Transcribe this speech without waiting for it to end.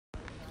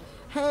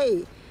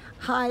Hey,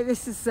 hi,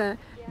 this is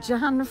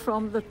Jan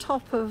from the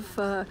top of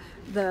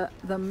the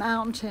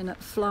mountain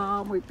at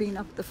Flam. We've been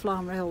up the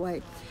Flam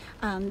Railway,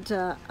 and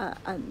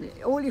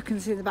all you can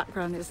see in the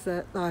background is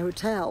the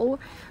hotel,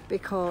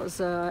 because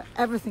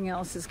everything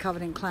else is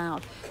covered in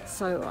cloud.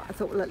 So I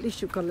thought, well, at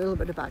least you've got a little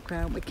bit of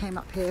background. We came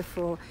up here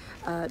for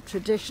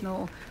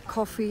traditional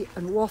coffee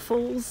and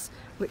waffles,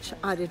 which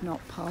I did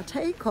not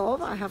partake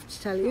of, I have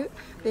to tell you,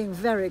 being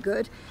very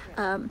good.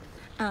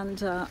 And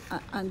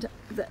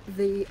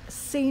the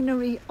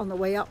scenery on the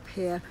way up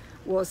here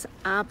was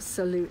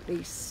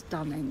absolutely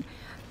stunning.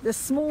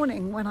 This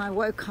morning when I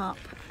woke up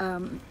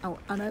and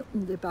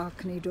opened the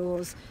balcony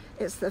doors,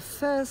 it's the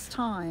first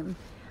time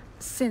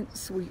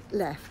since we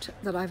left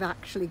that I've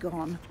actually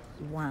gone,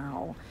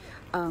 wow.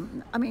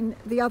 I mean,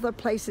 the other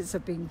places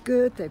have been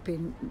good, they've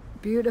been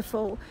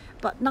beautiful,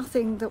 but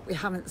nothing that we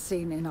haven't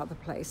seen in other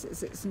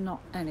places. It's not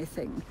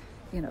anything,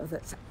 you know,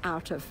 that's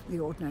out of the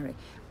ordinary.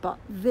 But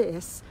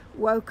this,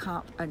 woke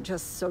up and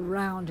just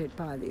surrounded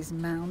by these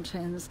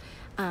mountains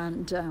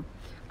and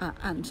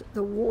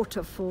the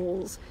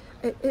waterfalls.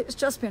 It's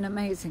just been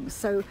amazing.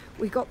 So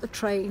we got the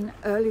train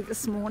early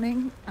this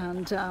morning,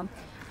 and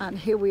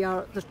here we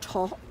are at the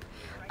top.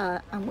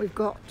 And we've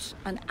got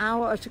an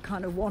hour to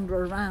kind of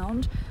wander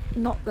around.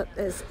 Not that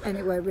there's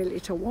anywhere really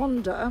to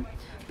wander,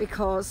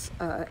 because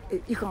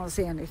you can't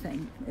see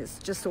anything. It's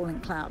just all in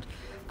cloud.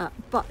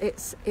 But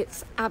it's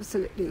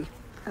absolutely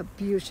a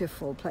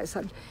beautiful place.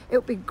 And it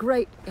would be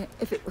great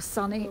if it was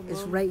sunny.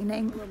 It's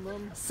raining,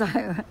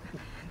 so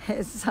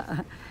it's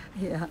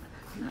yeah,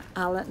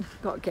 Alan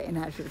got getting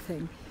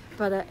everything.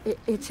 But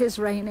it is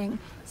raining,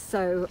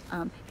 so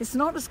it's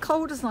not as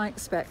cold as I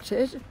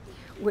expected,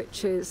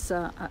 which is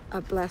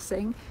a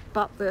blessing,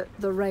 but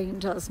the rain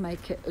does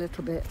make it a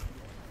little bit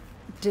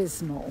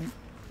dismal.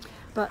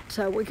 But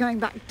we're going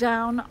back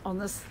down on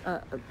this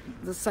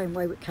the same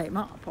way we came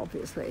up,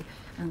 obviously,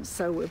 and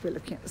so we'll be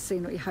looking at the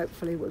scenery.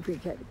 Hopefully we'll be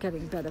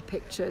getting better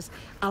pictures.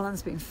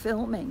 Alan's been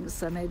filming,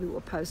 so maybe we'll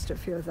post a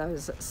few of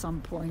those at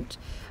some point.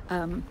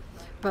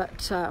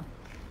 But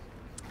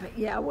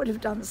yeah, I would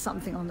have done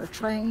something on the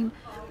train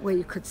where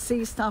you could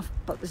see stuff,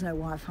 but there's no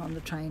Wi-Fi on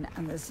the train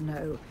and there's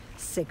no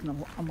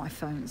signal on my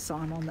phone, so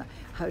I'm on the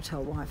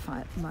hotel Wi-Fi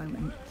at the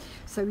moment.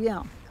 So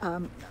yeah,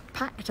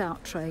 packed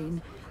out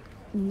train.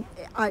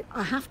 I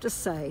have to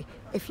say,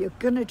 if you're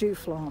going to do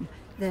Flam,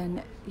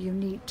 then you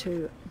need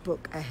to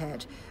book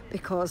ahead,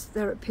 because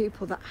there are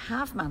people that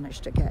have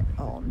managed to get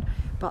on,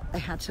 but they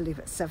had to leave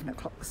at 7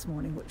 o'clock this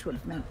morning, which would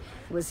have meant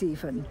it was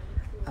even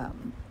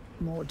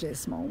more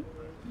dismal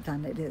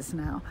than it is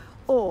now.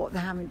 Or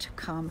they're having to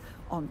come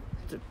on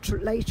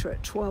later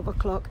at 12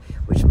 o'clock,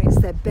 which means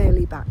they're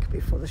barely back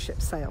before the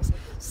ship sails.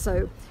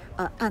 So,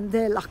 and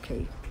they're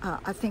lucky.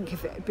 I think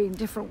if it had been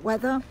different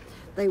weather,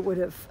 they would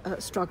have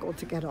struggled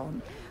to get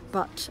on.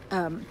 But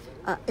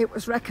it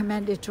was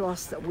recommended to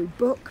us that we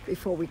book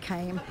before we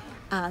came,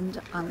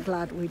 and I'm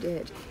glad we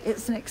did.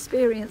 It's an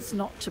experience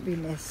not to be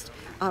missed.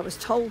 I was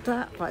told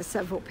that by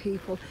several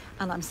people,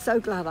 and I'm so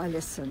glad I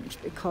listened,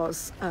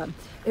 because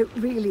it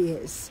really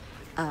is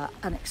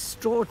an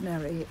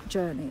extraordinary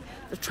journey.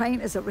 The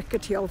train is a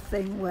rickety old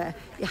thing where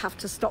you have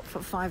to stop for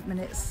 5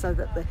 minutes so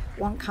that the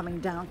one coming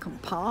down can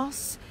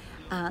pass.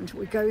 And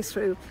we go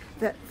through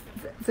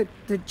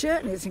the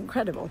journey is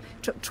incredible.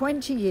 It took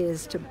 20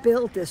 years to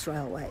build this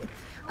railway,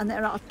 and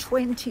there are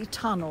 20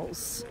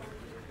 tunnels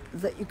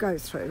that you go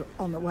through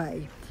on the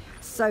way.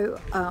 So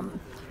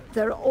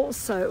there are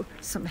also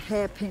some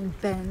hairpin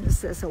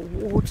bends. There's a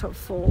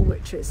waterfall,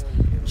 which is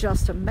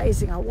just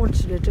amazing. I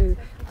wanted to do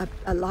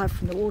a live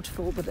from the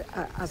waterfall, but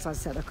as I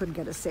said, I couldn't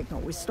get a signal.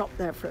 We stopped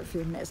there for a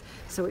few minutes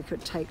so we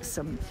could take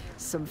some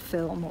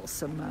film or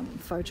some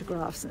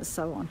photographs and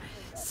so on.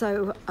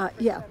 So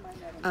yeah,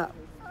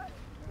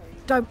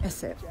 don't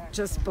miss it.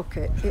 Just book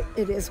it.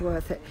 It is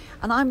worth it.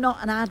 And I'm not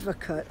an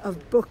advocate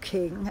of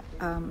booking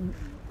on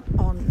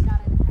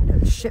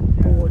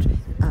shipboard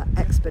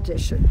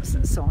expeditions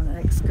and so on,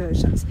 and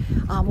excursions.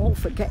 I'm all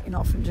for getting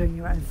off and doing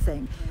your own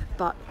thing,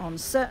 but on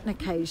certain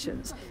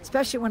occasions,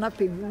 especially when I've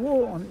been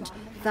warned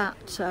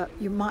that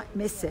you might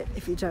miss it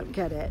if you don't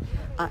get it,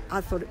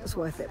 I thought it was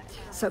worth it.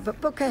 So, but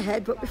book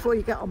ahead, book before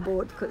you get on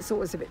board, because it's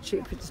always a bit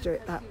cheaper to do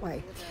it that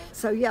way.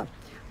 So yeah,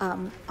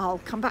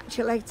 I'll come back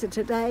to you later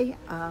today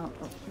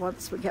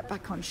once we get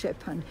back on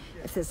ship, and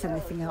if there's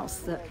anything else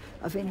that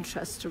of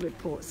interest to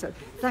report. So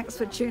thanks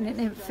for tuning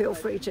in. Feel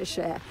free to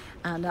share,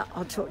 and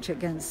I'll talk to you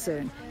again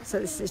soon. So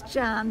this is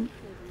Jan,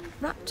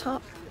 wrapped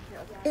up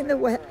in the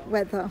wet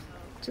weather.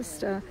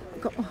 Just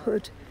got my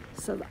hood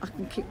so that I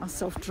can keep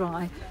myself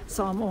dry.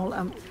 So I'm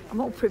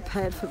all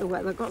prepared for the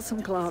weather. I've got some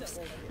gloves,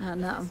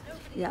 and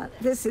yeah,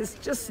 this is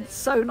just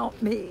so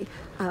not me,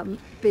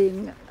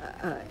 being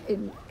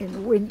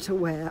in winter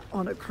wear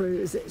on a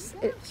cruise.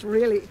 It's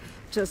really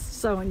just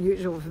so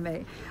unusual for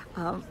me.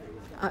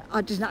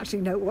 I didn't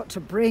actually know what to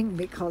bring,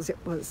 because it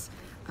was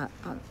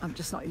I'm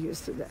just not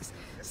used to this.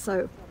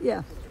 So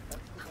yeah,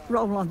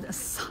 roll on the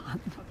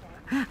sun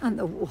and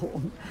the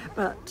warm,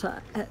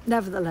 but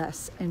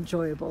nevertheless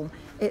enjoyable.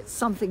 It's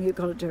something you've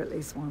got to do at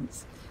least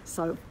once.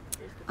 So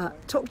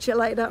Talk to you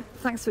later.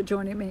 Thanks for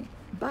joining me.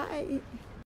 Bye.